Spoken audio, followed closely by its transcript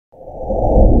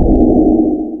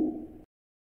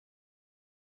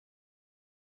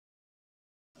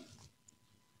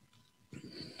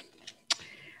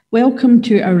Welcome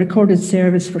to our recorded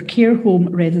service for care home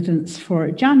residents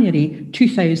for January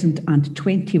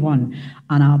 2021,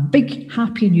 and a big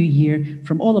happy new year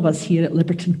from all of us here at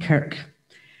Liberton Kirk.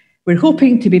 We're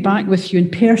hoping to be back with you in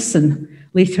person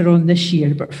later on this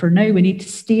year, but for now we need to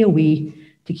stay away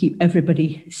to keep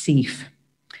everybody safe.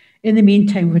 In the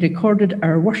meantime, we recorded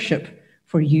our worship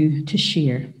for you to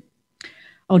share.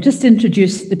 I'll just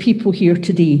introduce the people here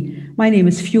today. My name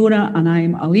is Fiona and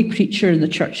I'm a lay preacher in the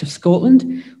Church of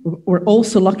Scotland. We're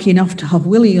also lucky enough to have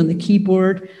Willie on the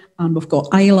keyboard, and we've got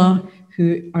Isla,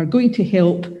 who are going to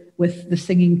help with the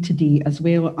singing today, as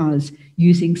well as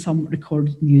using some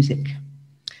recorded music.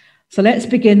 So let's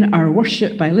begin our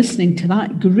worship by listening to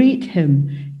that great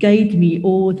hymn, Guide Me,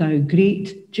 O Thou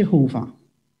Great Jehovah.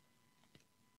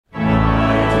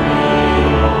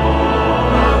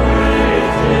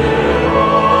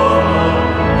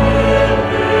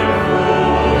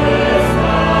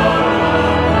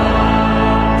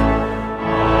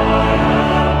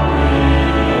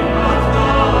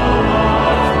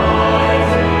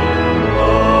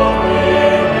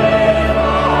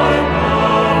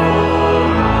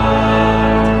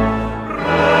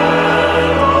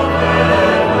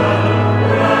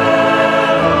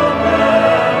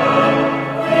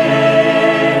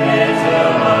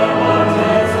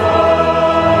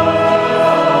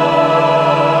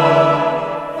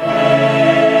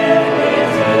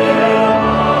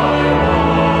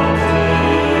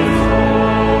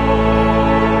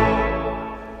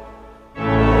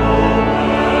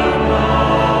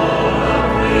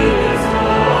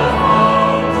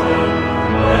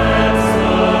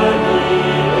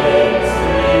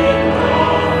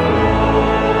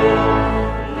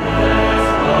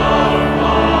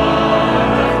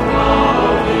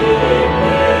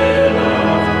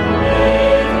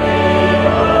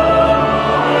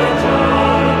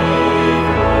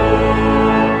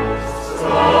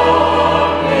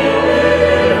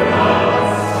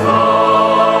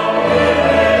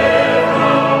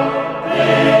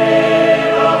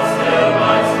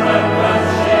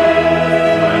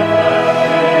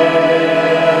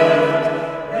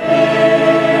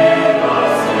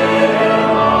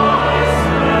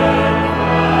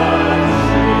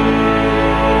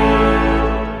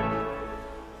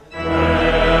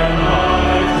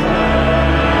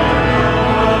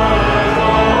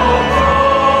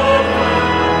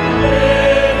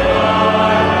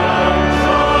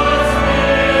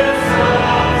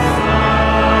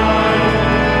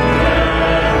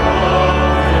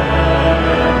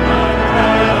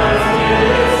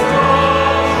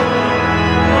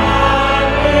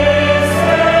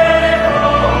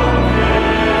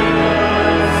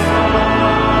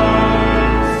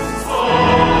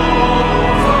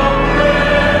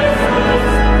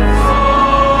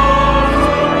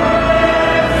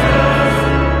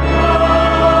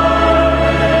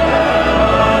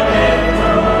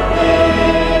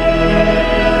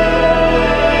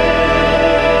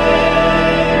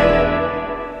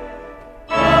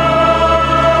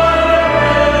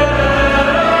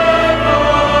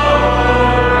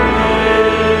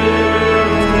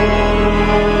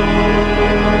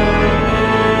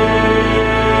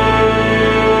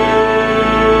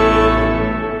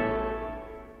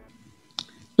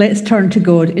 Let's turn to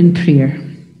God in prayer.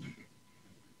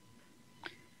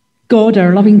 God,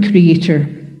 our loving Creator,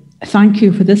 thank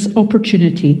you for this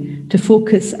opportunity to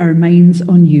focus our minds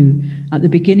on you at the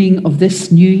beginning of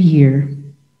this new year.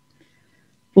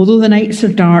 Although the nights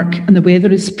are dark and the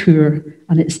weather is poor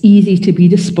and it's easy to be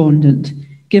despondent,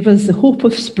 give us the hope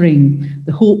of spring,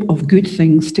 the hope of good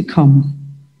things to come.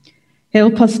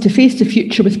 Help us to face the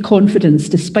future with confidence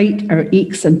despite our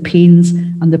aches and pains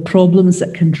and the problems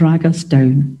that can drag us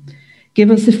down.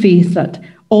 Give us the faith that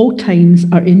all times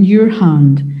are in your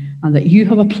hand and that you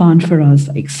have a plan for us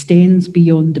that extends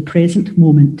beyond the present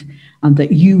moment and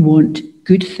that you want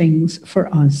good things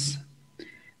for us.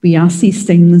 We ask these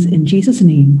things in Jesus'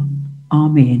 name.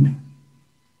 Amen.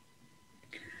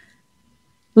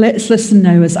 Let's listen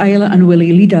now as Isla and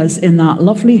Willie lead us in that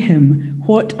lovely hymn,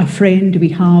 What a Friend We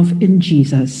Have in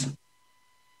Jesus.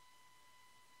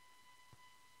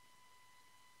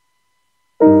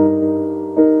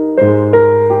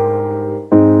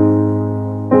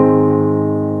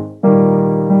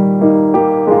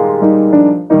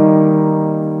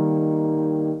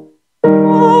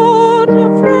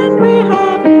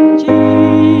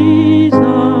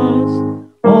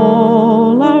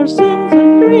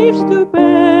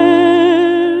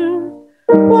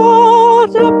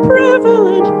 What a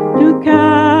privilege to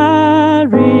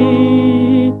carry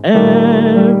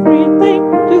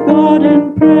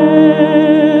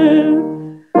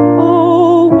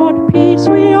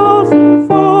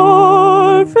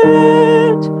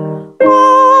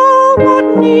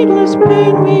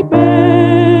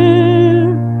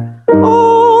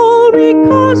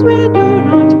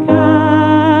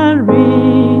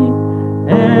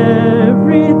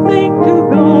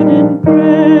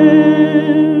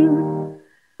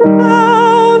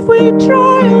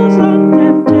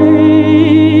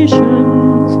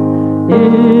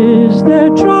Is there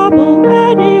trouble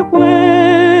anywhere?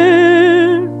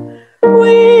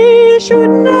 We should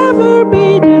never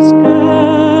be discouraged.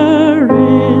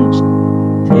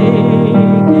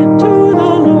 Take it to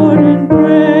the Lord in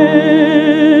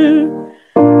prayer.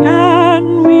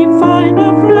 Can we find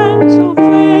a friend so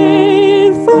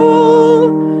faithful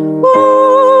who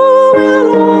will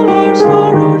all our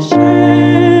sorrows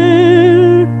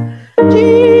share?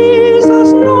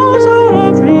 Jesus knows our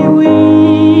every weakness.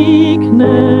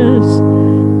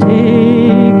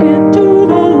 Take it to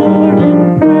the Lord in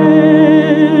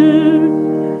prayer.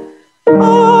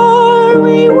 Are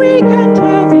we weak and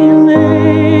heavy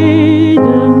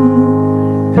laden,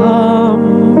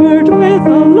 cumbered with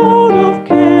a load of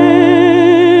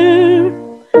care?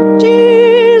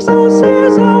 Jesus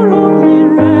is our only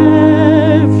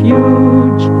refuge.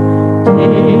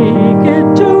 Take it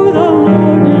to the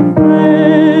Lord in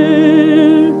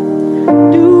prayer.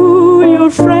 Do your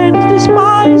friends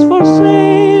despise,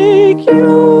 forsake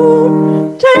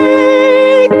you?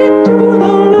 Take it to the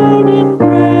Lord in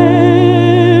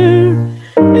prayer.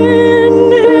 In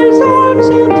his arms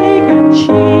he'll take and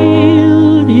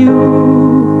shield you.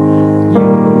 You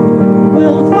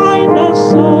will find a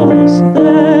solace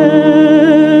there.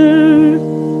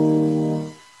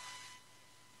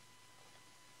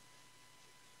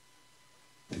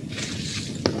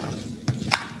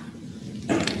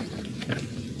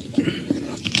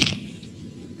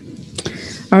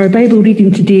 Our Bible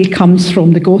reading today comes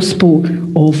from the Gospel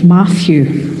of Matthew,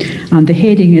 and the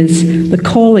heading is The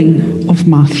Calling of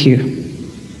Matthew.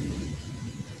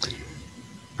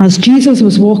 As Jesus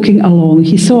was walking along,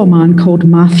 he saw a man called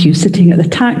Matthew sitting at the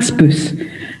tax booth,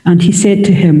 and he said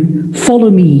to him,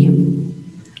 "Follow me."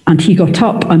 And he got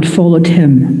up and followed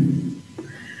him.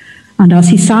 And as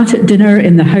he sat at dinner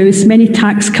in the house, many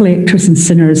tax collectors and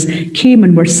sinners came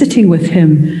and were sitting with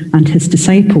him and his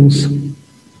disciples.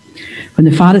 When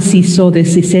the Pharisees saw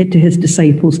this, they said to his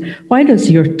disciples, "Why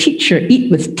does your teacher eat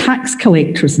with tax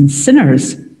collectors and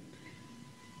sinners?"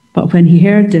 But when he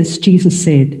heard this, Jesus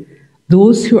said,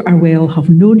 "Those who are well have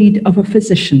no need of a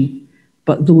physician,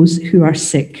 but those who are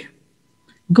sick.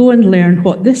 Go and learn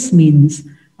what this means.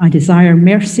 I desire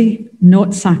mercy,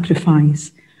 not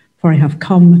sacrifice, for I have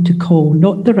come to call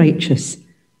not the righteous,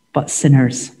 but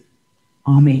sinners."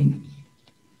 Amen.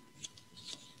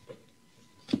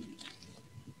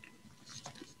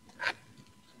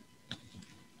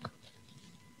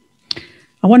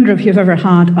 I wonder if you've ever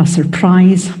had a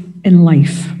surprise in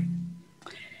life.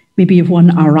 Maybe you've won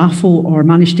a raffle or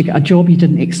managed to get a job you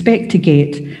didn't expect to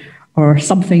get, or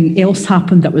something else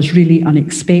happened that was really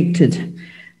unexpected.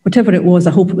 Whatever it was,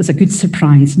 I hope it was a good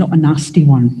surprise, not a nasty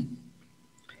one.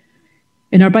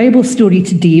 In our Bible story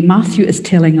today, Matthew is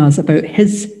telling us about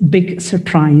his big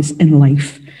surprise in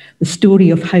life, the story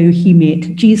of how he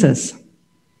met Jesus.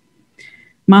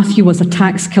 Matthew was a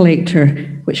tax collector,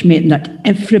 which meant that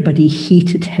everybody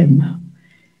hated him.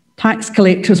 Tax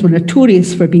collectors were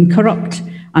notorious for being corrupt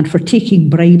and for taking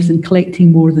bribes and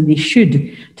collecting more than they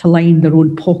should to line their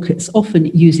own pockets, often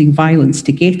using violence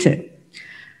to get it.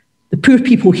 The poor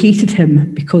people hated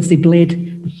him because he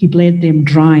bled them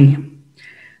dry.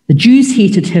 The Jews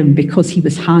hated him because he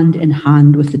was hand in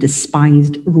hand with the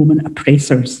despised Roman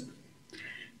oppressors.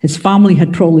 His family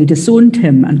had probably disowned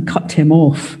him and cut him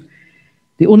off.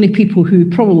 The only people who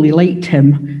probably liked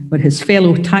him were his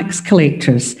fellow tax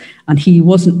collectors, and he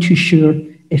wasn't too sure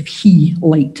if he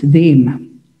liked them.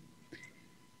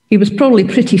 He was probably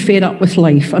pretty fed up with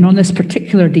life, and on this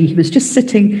particular day, he was just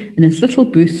sitting in his little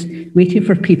booth, waiting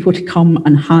for people to come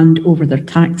and hand over their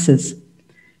taxes,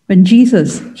 when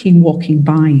Jesus came walking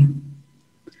by,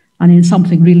 and then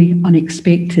something really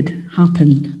unexpected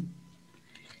happened.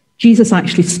 Jesus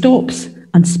actually stops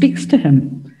and speaks to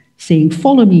him, saying,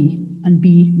 "Follow me and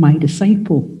be my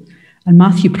disciple." And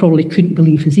Matthew probably couldn't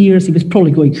believe his ears. He was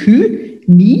probably going, "Who?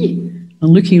 Me?"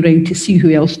 And looking around to see who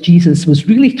else Jesus was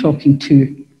really talking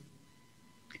to.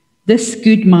 This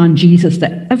good man, Jesus,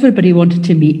 that everybody wanted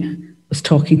to meet, was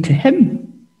talking to him.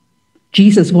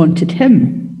 Jesus wanted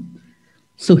him.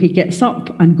 So he gets up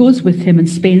and goes with him and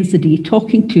spends the day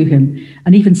talking to him,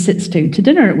 and even sits down to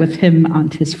dinner with him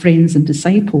and his friends and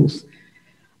disciples.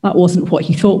 That wasn't what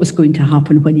he thought was going to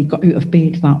happen when he got out of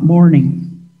bed that morning.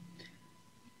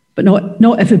 But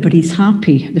not everybody's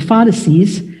happy. The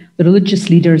Pharisees, the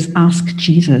religious leaders, asked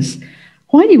Jesus,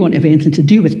 "Why do you want to have anything to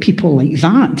do with people like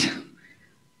that?"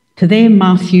 To them,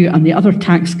 Matthew and the other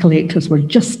tax collectors were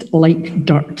just like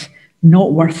dirt,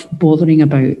 not worth bothering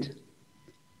about.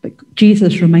 But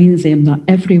Jesus reminds them that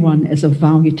everyone is of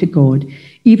value to God,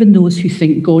 even those who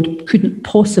think God couldn't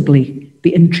possibly be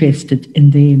interested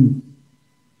in them.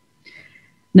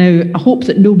 Now, I hope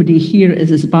that nobody here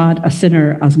is as bad a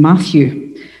sinner as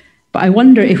Matthew, but I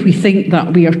wonder if we think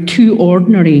that we are too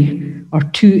ordinary or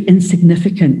too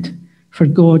insignificant for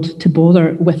God to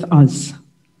bother with us.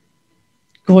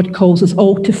 God calls us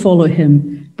all to follow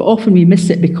him, but often we miss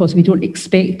it because we don't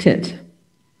expect it.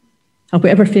 Have we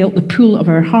ever felt the pull of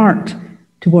our heart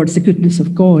towards the goodness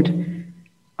of God?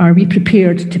 Are we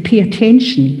prepared to pay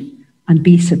attention and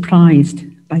be surprised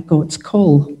by God's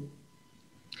call?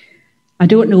 I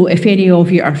don't know if any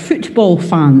of you are football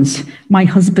fans. My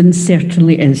husband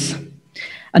certainly is.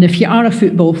 And if you are a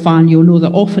football fan, you'll know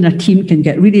that often a team can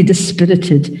get really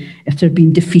dispirited if they're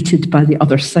being defeated by the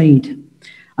other side.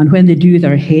 And when they do,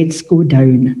 their heads go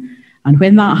down. And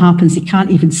when that happens, they can't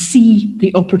even see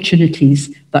the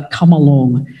opportunities that come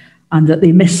along and that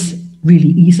they miss really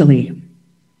easily.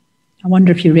 I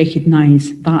wonder if you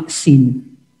recognise that scene.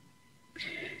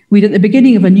 We're at the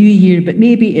beginning of a new year, but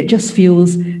maybe it just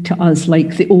feels to us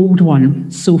like the old one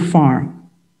so far.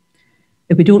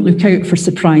 If we don't look out for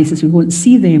surprises, we won't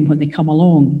see them when they come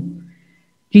along.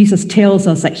 Jesus tells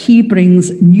us that he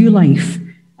brings new life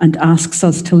and asks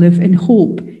us to live in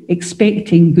hope,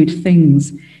 expecting good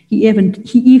things. He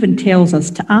even tells us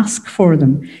to ask for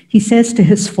them. He says to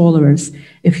his followers,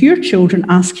 if your children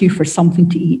ask you for something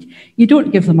to eat, you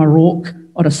don't give them a rock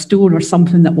or a stone or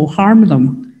something that will harm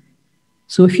them.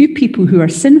 So if you people who are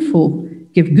sinful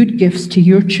give good gifts to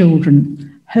your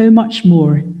children, how much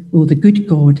more will the good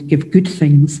God give good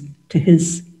things to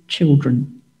his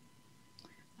children?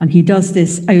 And he does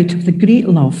this out of the great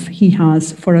love he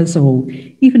has for us all,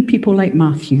 even people like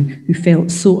Matthew, who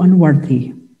felt so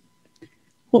unworthy.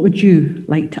 What would you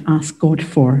like to ask God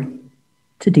for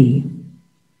today?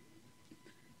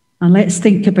 And let's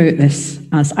think about this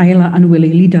as Isla and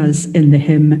Willie lead us in the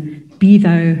hymn, Be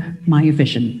Thou My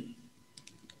Vision.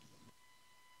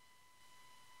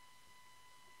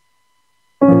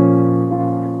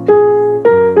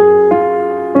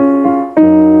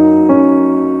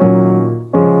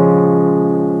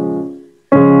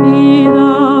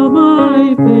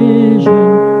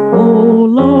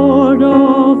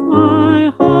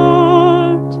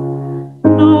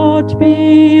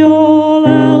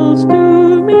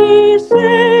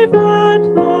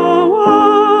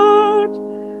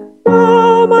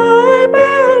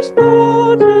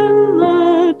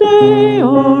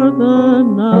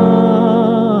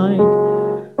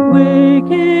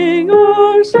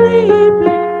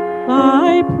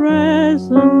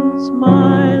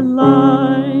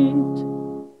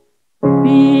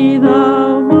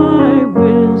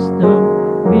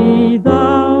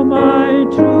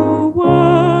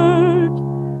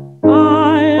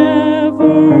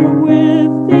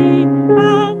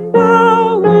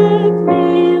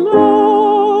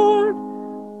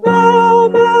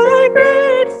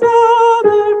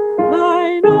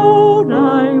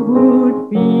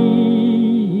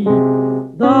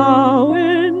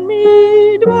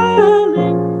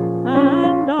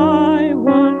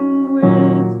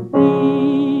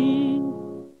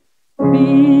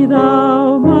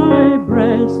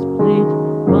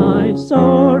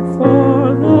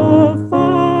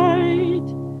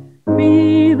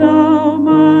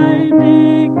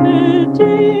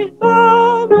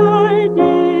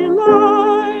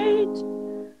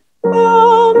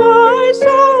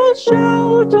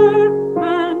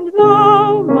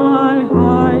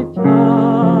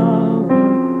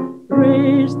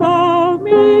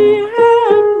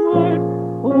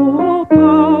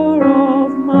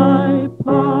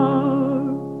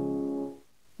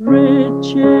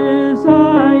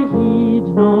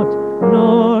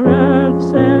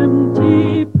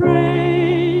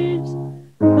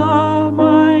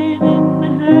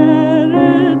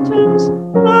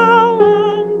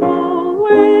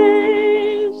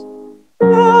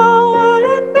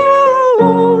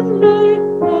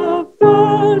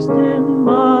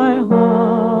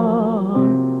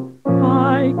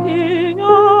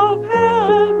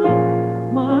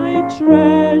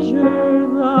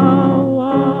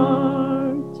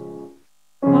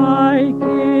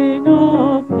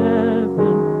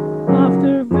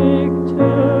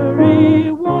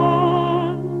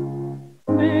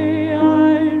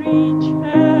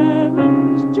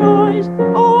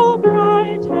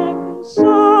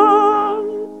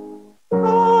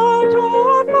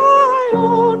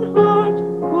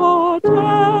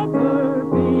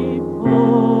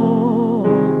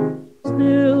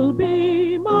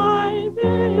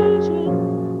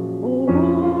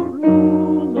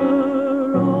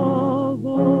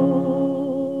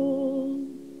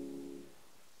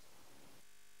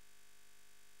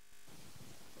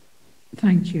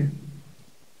 Thank you.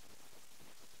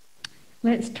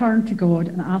 Let's turn to God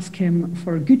and ask him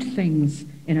for good things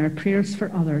in our prayers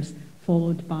for others,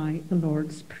 followed by the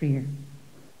Lord's Prayer.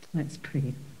 Let's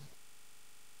pray.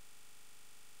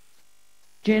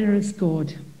 Generous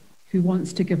God, who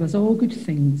wants to give us all good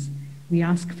things, we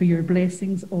ask for your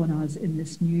blessings on us in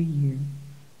this new year.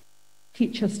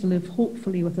 Teach us to live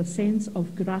hopefully with a sense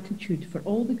of gratitude for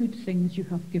all the good things you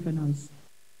have given us,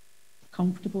 a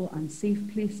comfortable and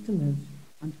safe place to live,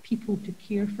 and people to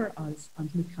care for us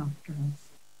and look after us.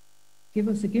 Give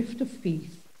us a gift of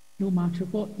faith, no matter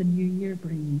what the new year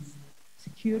brings,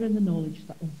 secure in the knowledge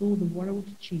that although the world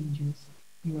changes,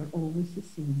 you are always the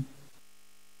same.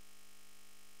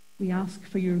 We ask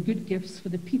for your good gifts for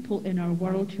the people in our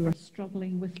world who are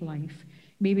struggling with life,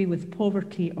 maybe with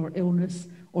poverty or illness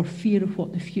or fear of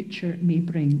what the future may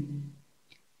bring.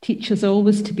 Teach us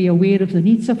always to be aware of the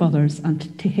needs of others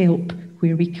and to help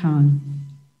where we can.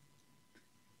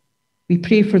 We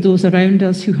pray for those around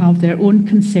us who have their own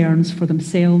concerns for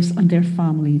themselves and their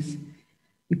families.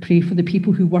 We pray for the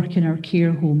people who work in our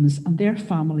care homes and their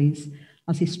families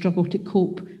as they struggle to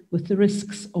cope with the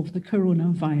risks of the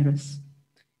coronavirus.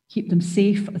 Keep them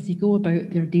safe as they go about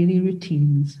their daily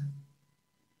routines.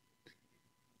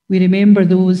 We remember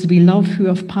those we love who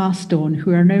have passed on,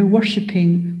 who are now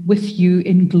worshipping with you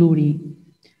in glory.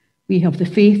 We have the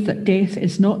faith that death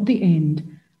is not the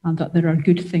end and that there are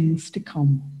good things to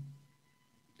come.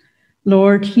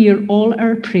 Lord, hear all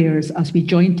our prayers as we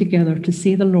join together to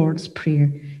say the Lord's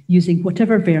Prayer, using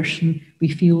whatever version we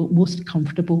feel most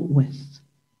comfortable with.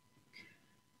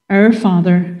 Our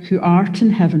Father, who art in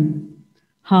heaven,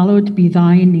 hallowed be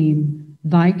thy name.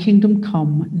 Thy kingdom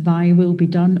come, thy will be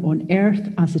done on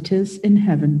earth as it is in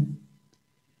heaven.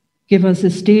 Give us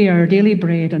this day our daily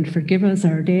bread, and forgive us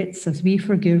our debts as we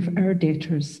forgive our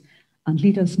debtors. And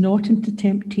lead us not into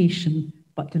temptation,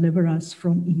 but deliver us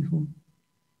from evil.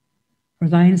 For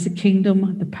thine is the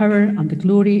kingdom, the power, and the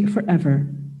glory forever.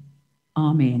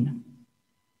 Amen.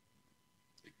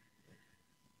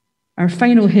 Our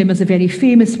final hymn is a very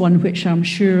famous one, which I'm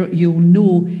sure you'll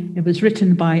know. It was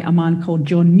written by a man called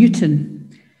John Newton,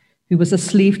 who was a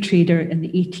slave trader in the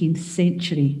 18th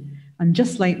century. And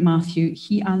just like Matthew,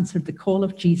 he answered the call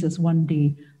of Jesus one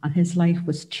day, and his life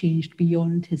was changed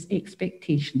beyond his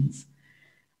expectations.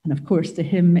 And of course, the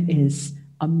hymn is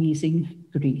Amazing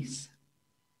Grace.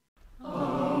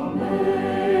 Amazing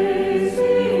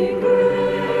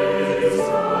grace,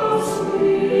 how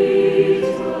sweet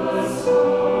the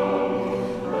sound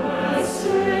that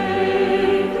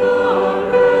saved a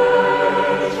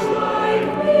wretch like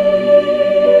me.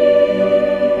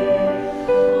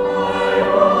 I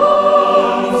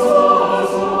once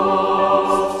was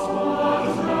lost, but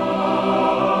now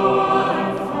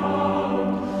I'm found.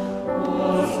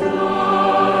 Was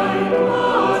blind,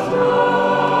 but now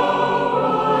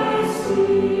I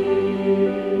see.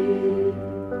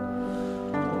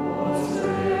 Was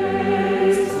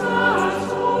grace that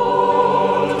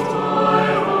taught my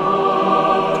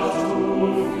heart to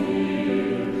fear,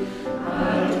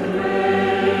 and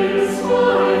grace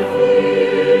my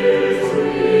fears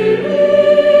relieved.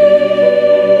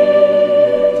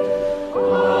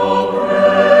 How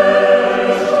precious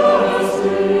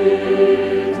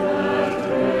did that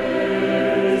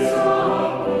grace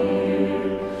appear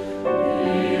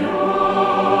the hour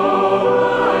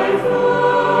I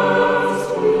first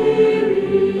believed.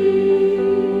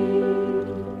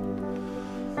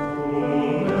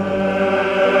 Through many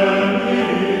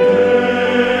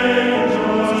dangers,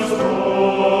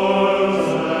 toils,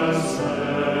 and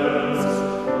snares,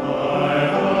 I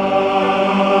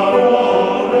have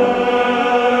already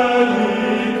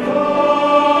come.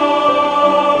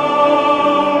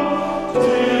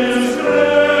 'Tis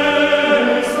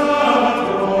grace that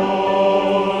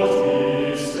brought me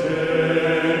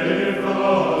safe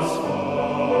thus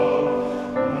far,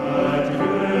 and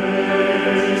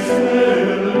grace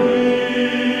will lead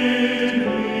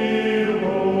me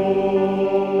home.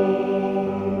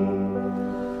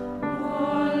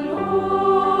 My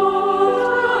Lord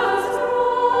has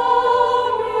promised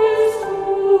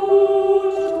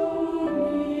good to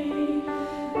me.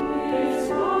 His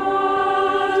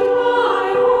word my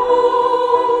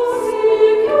hope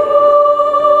secures.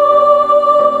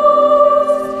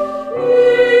 He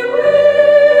will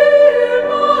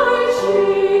my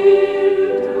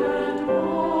shield and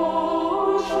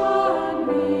portion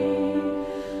be,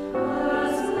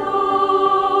 as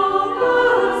long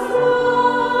as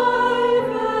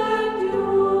life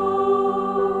endures.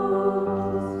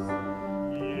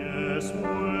 Yes,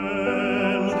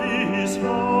 when this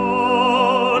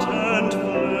heart and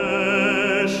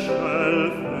flesh shall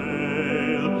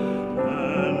fail,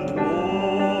 and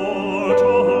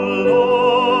mortal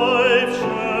life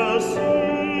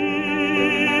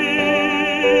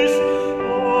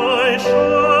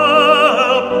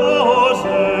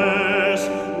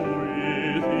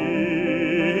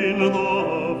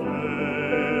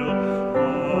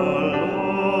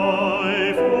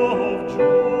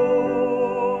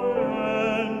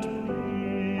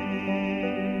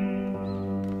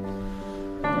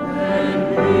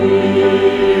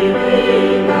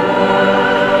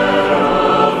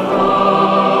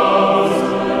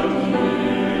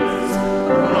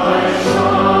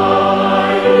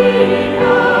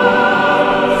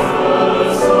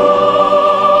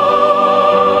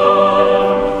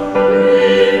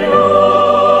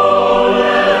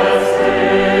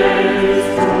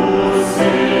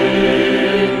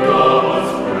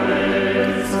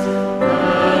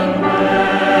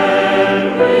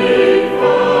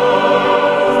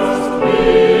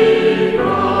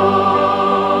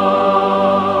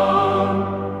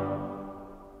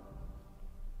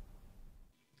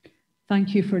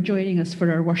Thank you for joining us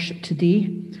for our worship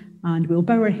today, and we'll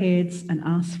bow our heads and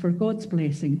ask for God's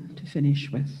blessing to finish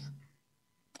with.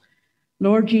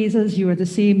 Lord Jesus, you are the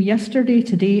same yesterday,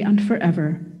 today, and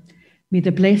forever. May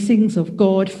the blessings of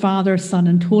God, Father, Son,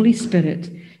 and Holy Spirit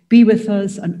be with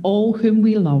us and all whom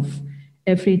we love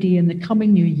every day in the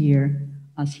coming new year,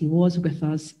 as he was with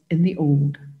us in the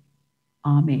old.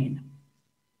 Amen.